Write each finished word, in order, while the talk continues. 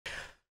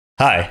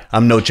Hi,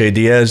 I'm Noche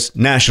Diaz,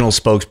 national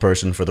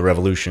spokesperson for the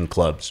Revolution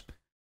Clubs.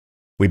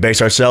 We base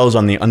ourselves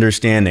on the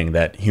understanding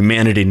that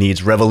humanity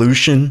needs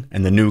revolution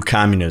and the new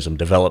communism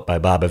developed by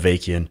Bob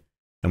Avakian,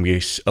 and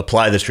we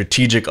apply the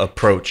strategic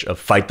approach of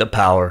fight the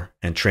power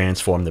and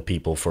transform the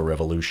people for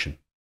revolution.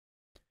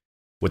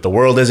 With the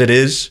world as it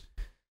is,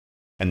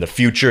 and the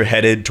future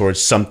headed towards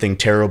something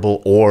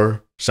terrible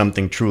or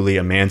something truly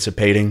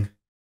emancipating,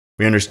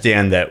 we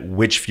understand that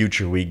which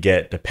future we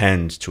get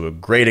depends to a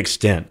great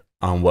extent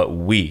on what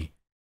we,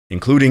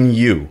 including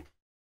you,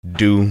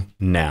 do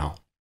now.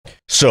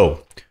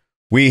 So,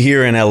 we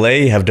here in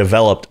LA have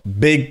developed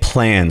big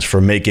plans for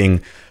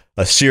making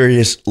a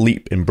serious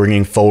leap in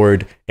bringing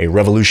forward a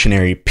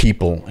revolutionary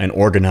people and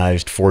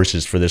organized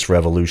forces for this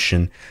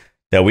revolution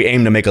that we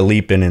aim to make a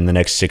leap in the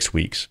next 6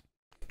 weeks.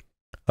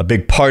 A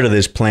big part of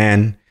this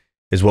plan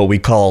is what we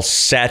call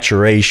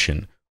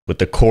saturation with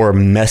the core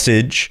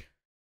message,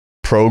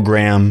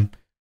 program,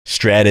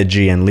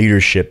 strategy, and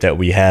leadership that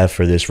we have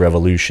for this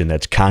revolution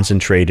that's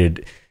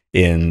concentrated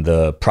in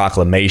the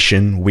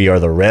proclamation, "We are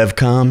the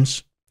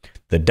RevComs,"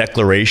 the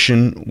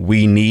declaration,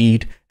 "We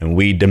need and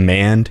we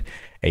demand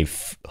a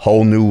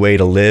whole new way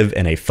to live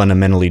in a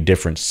fundamentally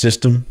different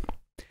system,"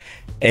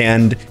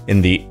 and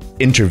in the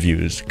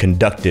interviews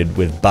conducted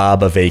with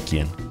Bob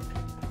Avakian,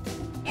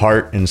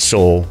 heart and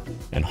soul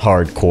and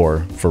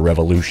hardcore for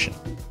revolution.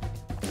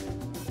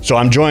 So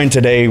I'm joined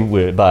today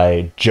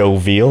by Joe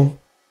Veal.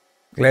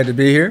 Glad to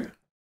be here.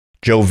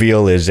 Joe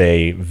Veal is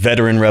a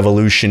veteran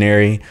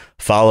revolutionary,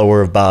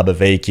 follower of Bob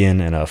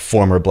Avakian, and a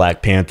former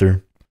Black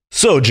Panther.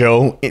 So,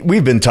 Joe,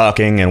 we've been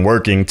talking and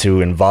working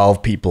to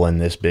involve people in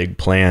this big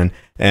plan.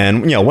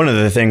 And, one of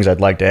the things I'd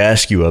like to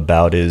ask you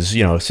about is,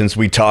 since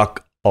we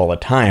talk all the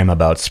time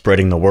about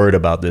spreading the word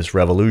about this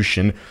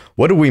revolution,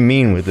 what do we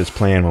mean with this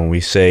plan when we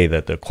say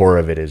that the core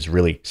of it is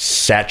really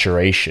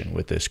saturation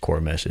with this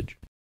core message?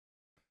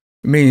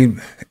 I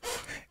mean,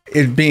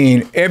 it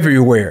being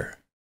everywhere,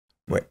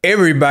 where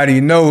everybody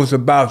knows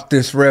about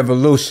this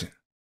revolution.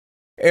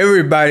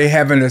 Everybody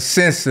having a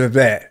sense of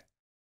that.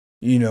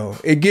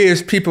 It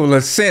gives people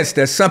a sense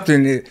that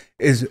something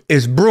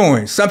is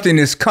brewing, something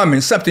is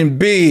coming, something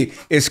big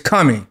is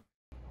coming.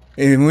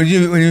 And when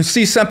you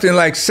see something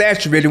like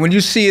saturated, when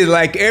you see it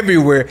like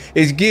everywhere,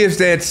 it gives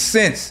that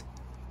sense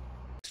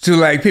to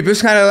like people.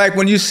 It's kind of like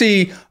when you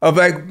see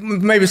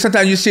maybe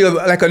sometimes you see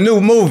like a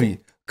new movie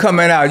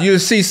coming out. You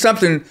see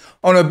something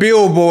on a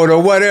billboard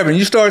or whatever, and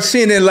you start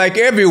seeing it like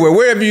everywhere.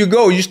 Wherever you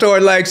go, you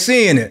start like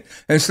seeing it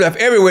and stuff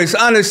everywhere. It's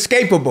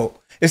unescapable.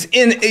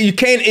 You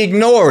can't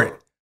ignore it.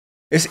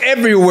 It's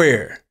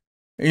everywhere,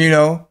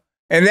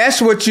 and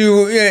that's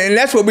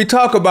what we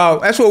talk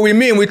about. That's what we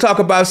mean. We talk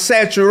about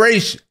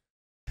saturation,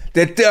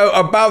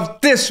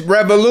 about this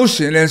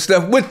revolution and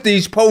stuff with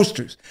these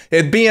posters,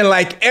 it being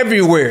like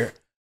everywhere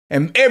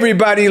and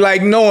everybody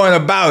like knowing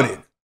about it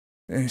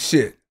and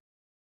shit.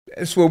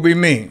 That's what we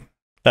mean.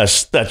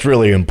 That's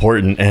really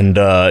important. And,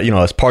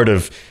 as part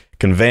of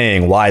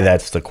conveying why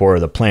that's the core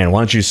of the plan, why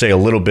don't you say a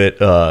little bit,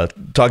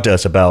 talk to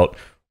us about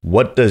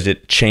what does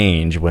it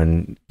change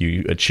when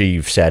you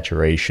achieve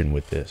saturation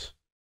with this?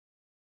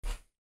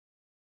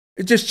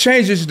 It just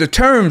changes the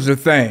terms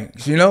of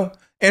things,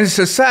 In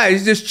society,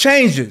 it just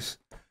changes.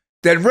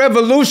 That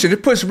revolution,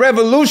 it puts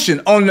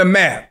revolution on the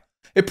map.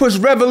 It puts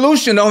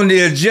revolution on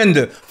the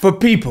agenda for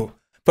people.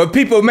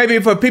 Maybe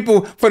for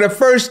people for the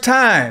first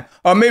time,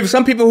 or maybe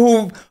some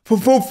people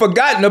who've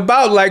forgotten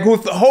about, who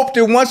hoped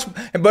it once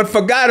but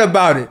forgot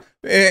about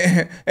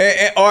it,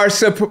 or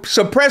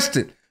suppressed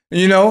it,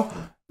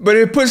 But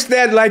it puts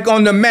that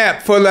on the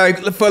map for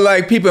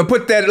people, and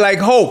put that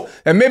hope.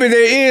 And maybe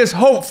there is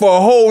hope for a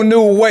whole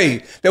new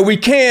way, that we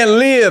can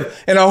live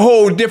in a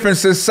whole different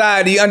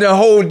society under a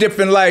whole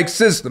different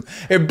system.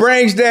 It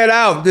brings that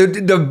out,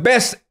 the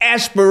best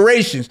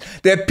aspirations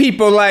that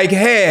people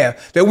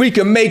have, that we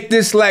can make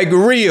this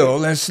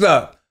real and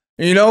stuff,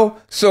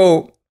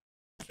 So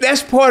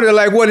that's part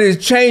of what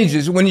it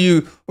changes when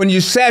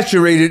you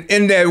saturate it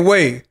in that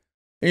way.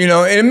 And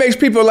it makes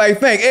people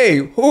think, hey,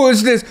 who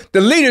is this?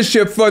 The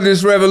leadership for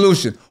this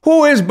revolution.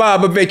 Who is Bob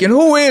Avakian?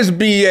 Who is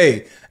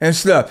BA and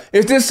stuff?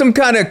 Is this some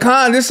kind of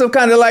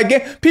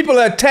people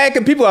are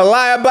attacking, people are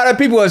lying about it,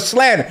 people are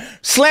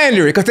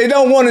slandering because they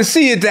don't want to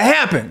see it to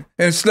happen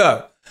and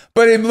stuff.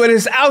 But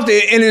it's out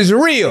there and it's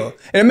real.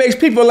 And it makes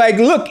people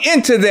look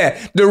into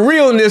that, the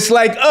realness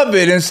of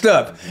it and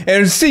stuff,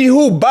 and see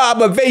who Bob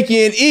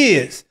Avakian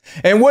is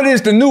and what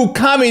is the new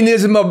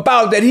communism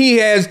about that he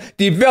has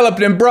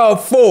developed and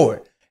brought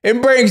forward. It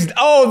brings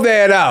all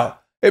that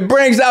out. It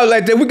brings out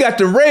that we got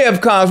the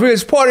RevComs, which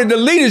is part of the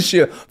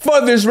leadership for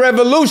this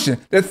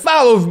revolution that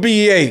follows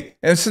BA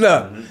and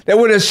stuff. That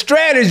with a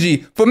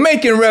strategy for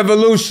making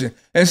revolution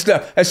and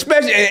stuff,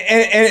 especially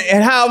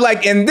and how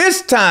in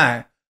this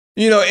time,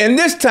 in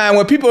this time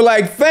when people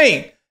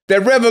think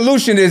that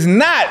revolution is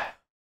not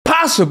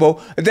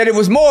possible, that it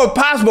was more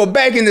possible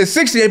back in the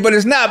 60s, but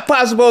it's not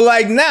possible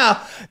now,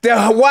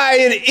 that why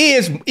it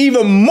is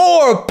even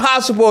more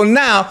possible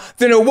now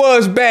than it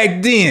was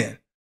back then.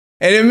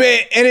 And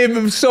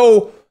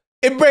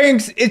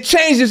it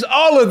changes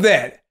all of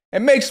that.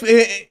 and makes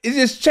it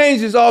just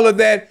changes all of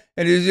that,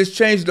 and it just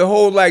changed the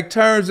whole like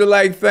terms of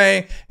like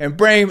thing,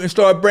 and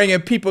start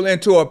bringing people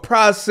into a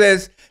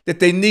process that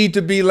they need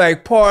to be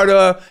like part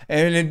of,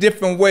 and in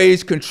different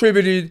ways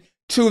contributed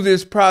to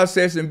this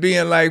process and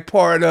being like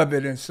part of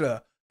it and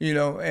stuff, you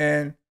know.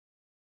 And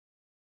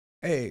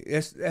hey,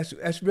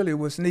 that's really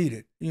what's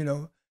needed, you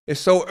know. It's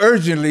so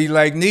urgently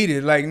like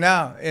needed like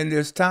now in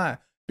this time,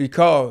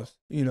 because,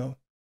 you know,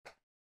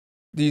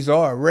 these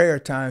are rare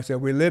times that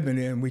we're living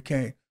in. We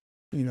can't,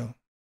 you know,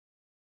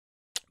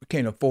 we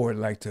can't afford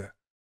like to,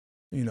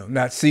 you know,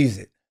 not seize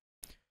it.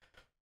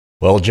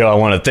 Well, Joe, I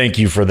want to thank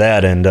you for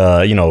that. And,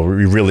 you know,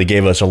 you really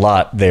gave us a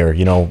lot there,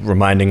 you know,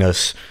 reminding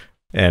us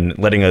and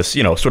letting us,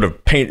 you know, sort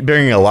of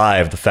bringing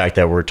alive the fact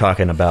that we're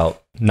talking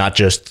about not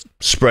just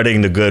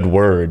spreading the good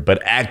word,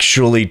 but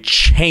actually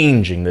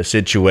changing the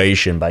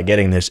situation by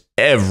getting this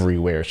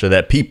everywhere so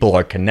that people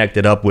are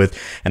connected up with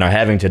and are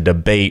having to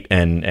debate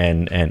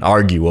and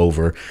argue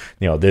over,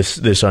 you know,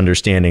 this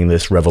understanding,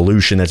 this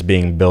revolution that's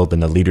being built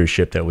and the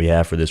leadership that we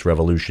have for this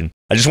revolution.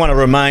 I just want to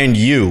remind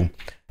you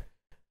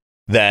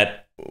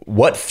that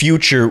what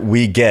future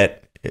we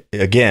get,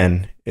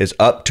 again, is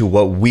up to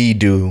what we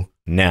do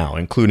now,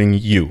 including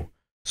you.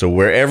 So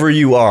wherever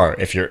you are,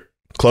 if you're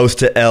close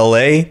to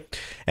LA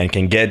and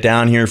can get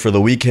down here for the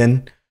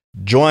weekend,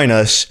 join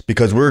us,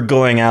 because we're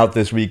going out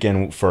this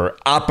weekend for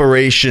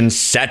Operation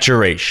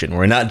Saturation.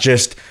 We're not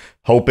just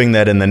hoping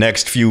that in the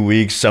next few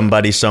weeks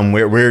somebody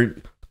somewhere,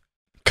 we're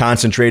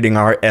concentrating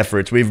our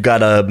efforts. We've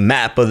got a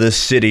map of the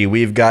city.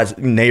 We've got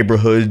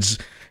neighborhoods,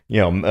 you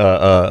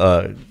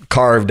know,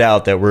 carved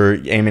out that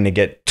we're aiming to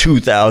get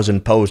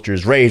 2,000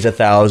 posters, raise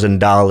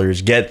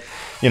 $1,000, get,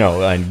 you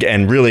know,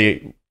 and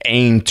really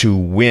aim to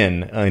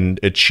win in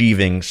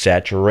achieving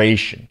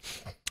saturation.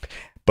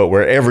 But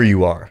wherever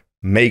you are,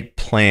 make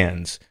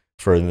plans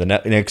for the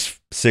next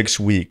 6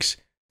 weeks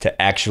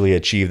to actually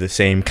achieve the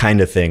same kind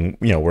of thing,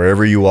 you know,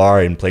 wherever you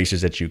are, in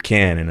places that you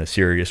can, in a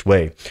serious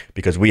way,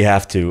 because we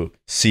have to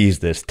seize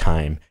this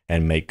time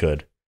and make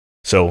good.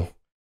 So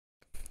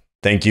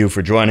thank you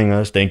for joining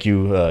us. Thank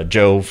you,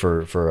 Joe,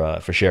 for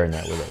sharing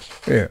that with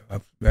us.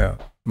 Yeah,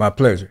 my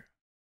pleasure.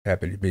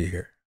 Happy to be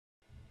here.